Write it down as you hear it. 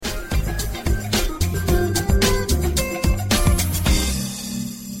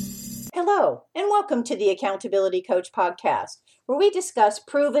Welcome to the Accountability Coach podcast, where we discuss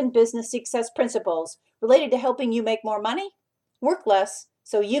proven business success principles related to helping you make more money, work less,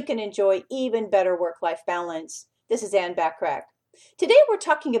 so you can enjoy even better work-life balance. This is Ann Backrack. Today we're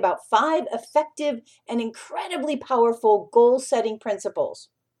talking about 5 effective and incredibly powerful goal-setting principles.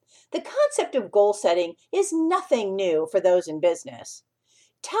 The concept of goal setting is nothing new for those in business.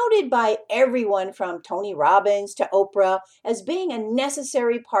 Touted by everyone from Tony Robbins to Oprah as being a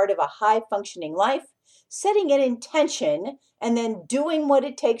necessary part of a high-functioning life, setting an intention and then doing what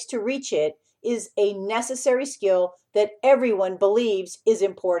it takes to reach it is a necessary skill that everyone believes is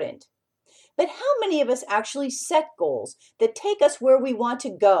important. But how many of us actually set goals that take us where we want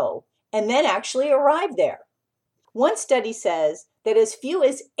to go and then actually arrive there? One study says that as few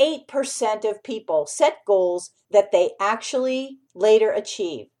as 8% of people set goals that they actually later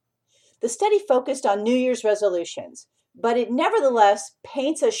achieve. The study focused on New Year's resolutions, but it nevertheless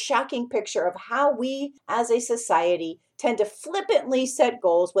paints a shocking picture of how we as a society tend to flippantly set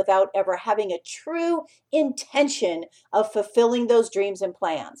goals without ever having a true intention of fulfilling those dreams and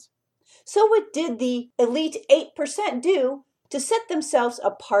plans. So what did the elite 8% do to set themselves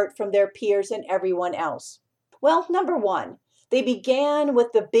apart from their peers and everyone else? Well, number 1, they began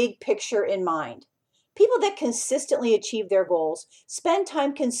with the big picture in mind. People that consistently achieve their goals spend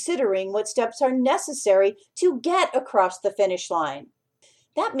time considering what steps are necessary to get across the finish line.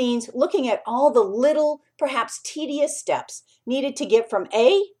 That means looking at all the little, perhaps tedious steps needed to get from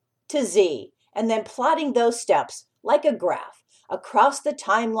A to Z, and then plotting those steps like a graph across the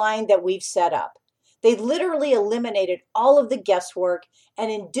timeline that we've set up. They literally eliminated all of the guesswork, and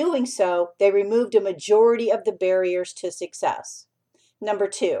in doing so, they removed a majority of the barriers to success. Number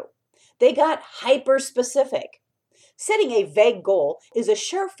 2, they got hyper-specific. Setting a vague goal is a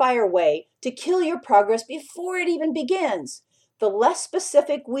surefire way to kill your progress before it even begins. The less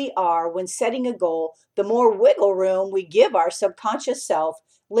specific we are when setting a goal, the more wiggle room we give our subconscious self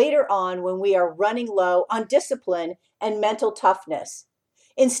later on when we are running low on discipline and mental toughness.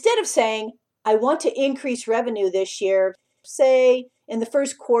 Instead of saying, I want to increase revenue this year, say in the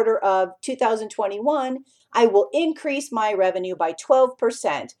first quarter of 2021, I will increase my revenue by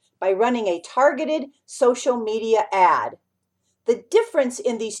 12% by running a targeted social media ad. The difference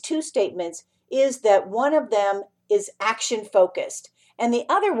in these two statements is that one of them is action focused and the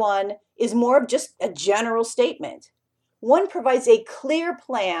other one is more of just a general statement. One provides a clear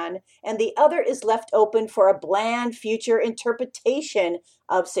plan and the other is left open for a bland future interpretation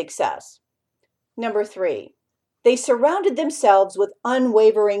of success. Number 3, they surrounded themselves with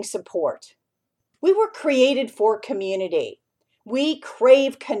unwavering support. We were created for community. We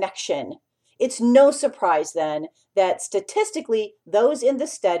crave connection. It's no surprise then that statistically, those in the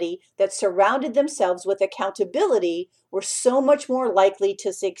study that surrounded themselves with accountability were so much more likely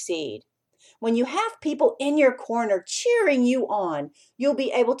to succeed. When you have people in your corner cheering you on, you'll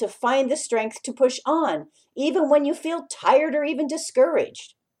be able to find the strength to push on, even when you feel tired or even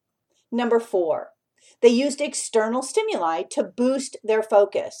discouraged. Number 4, they used external stimuli to boost their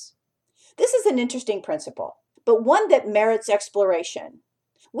focus. This is an interesting principle, but one that merits exploration.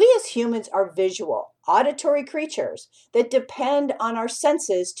 We as humans are visual, auditory creatures that depend on our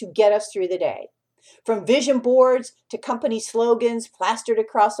senses to get us through the day. From vision boards to company slogans plastered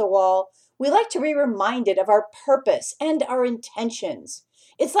across a wall, we like to be reminded of our purpose and our intentions.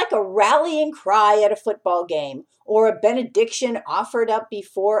 It's like a rallying cry at a football game or a benediction offered up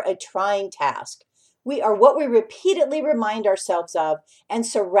before a trying task. We are what we repeatedly remind ourselves of and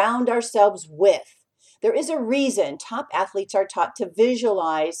surround ourselves with. There is a reason top athletes are taught to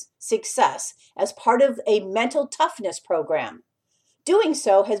visualize success as part of a mental toughness program. Doing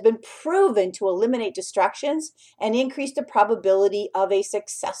so has been proven to eliminate distractions and increase the probability of a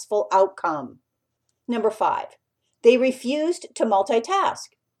successful outcome. Number 5, they refused to multitask.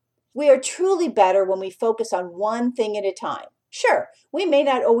 We are truly better when we focus on one thing at a time. Sure, we may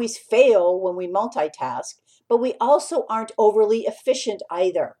not always fail when we multitask, but we also aren't overly efficient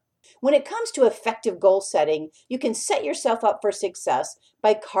either. When it comes to effective goal setting, you can set yourself up for success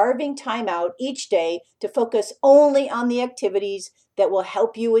by carving time out each day to focus only on the activities that will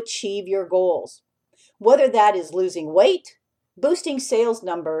help you achieve your goals. Whether that is losing weight, boosting sales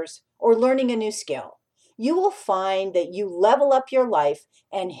numbers, or learning a new skill, you will find that you level up your life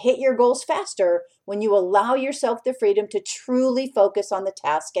and hit your goals faster when you allow yourself the freedom to truly focus on the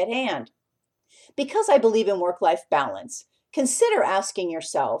task at hand. Because I believe in work-life balance, consider asking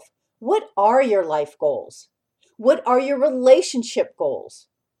yourself, what are your life goals? What are your relationship goals?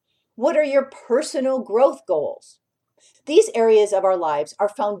 What are your personal growth goals? These areas of our lives are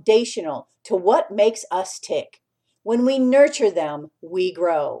foundational to what makes us tick. When we nurture them, we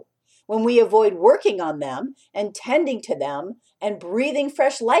grow. When we avoid working on them and tending to them and breathing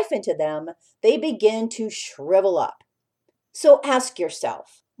fresh life into them, they begin to shrivel up. So ask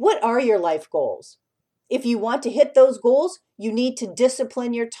yourself, what are your life goals? If you want to hit those goals, you need to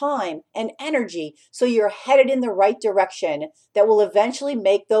discipline your time and energy so you're headed in the right direction that will eventually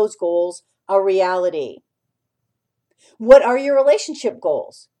make those goals a reality. What are your relationship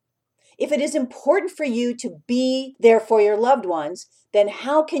goals? If it is important for you to be there for your loved ones, then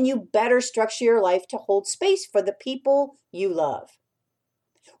how can you better structure your life to hold space for the people you love?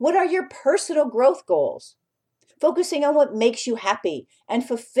 What are your personal growth goals? Focusing on what makes you happy and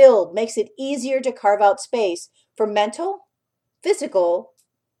fulfilled makes it easier to carve out space for mental, physical,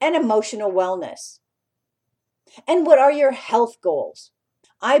 and emotional wellness. And what are your health goals?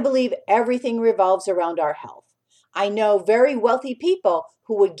 I believe everything revolves around our health. I know very wealthy people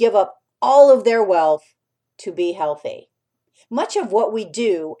who would give up all of their wealth to be healthy. Much of what we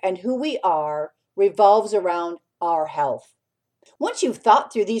do and who we are revolves around our health. Once you've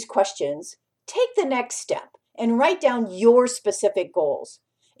thought through these questions, take the next step and write down your specific goals.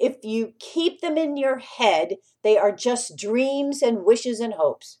 If you keep them in your head, they are just dreams and wishes and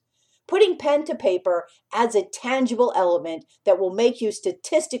hopes. Putting pen to paper adds a tangible element that will make you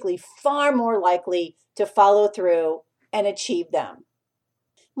statistically far more likely to follow through and achieve them.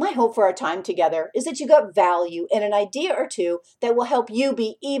 My hope for our time together is that you got value in an idea or two that will help you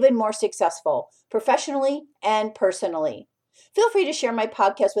be even more successful, professionally and personally. Feel free to share my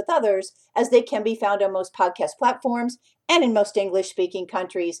podcast with others, as they can be found on most podcast platforms and in most English-speaking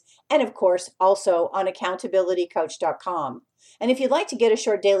countries, and of course, also on accountabilitycoach.com. And if you'd like to get a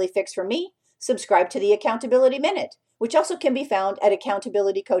short daily fix from me, subscribe to the Accountability Minute, which also can be found at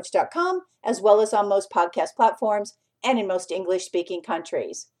accountabilitycoach.com, as well as on most podcast platforms and in most English-speaking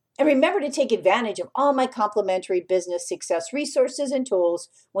countries. And remember to take advantage of all my complimentary business success resources and tools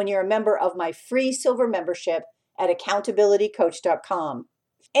when you're a member of my free silver membership at accountabilitycoach.com.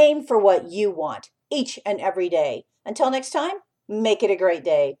 Aim for what you want each and every day. Until next time, make it a great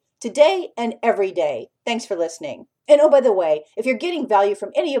day, today and every day. Thanks for listening. And oh, by the way, if you're getting value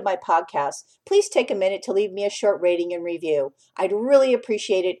from any of my podcasts, please take a minute to leave me a short rating and review. I'd really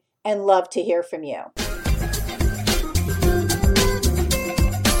appreciate it and love to hear from you.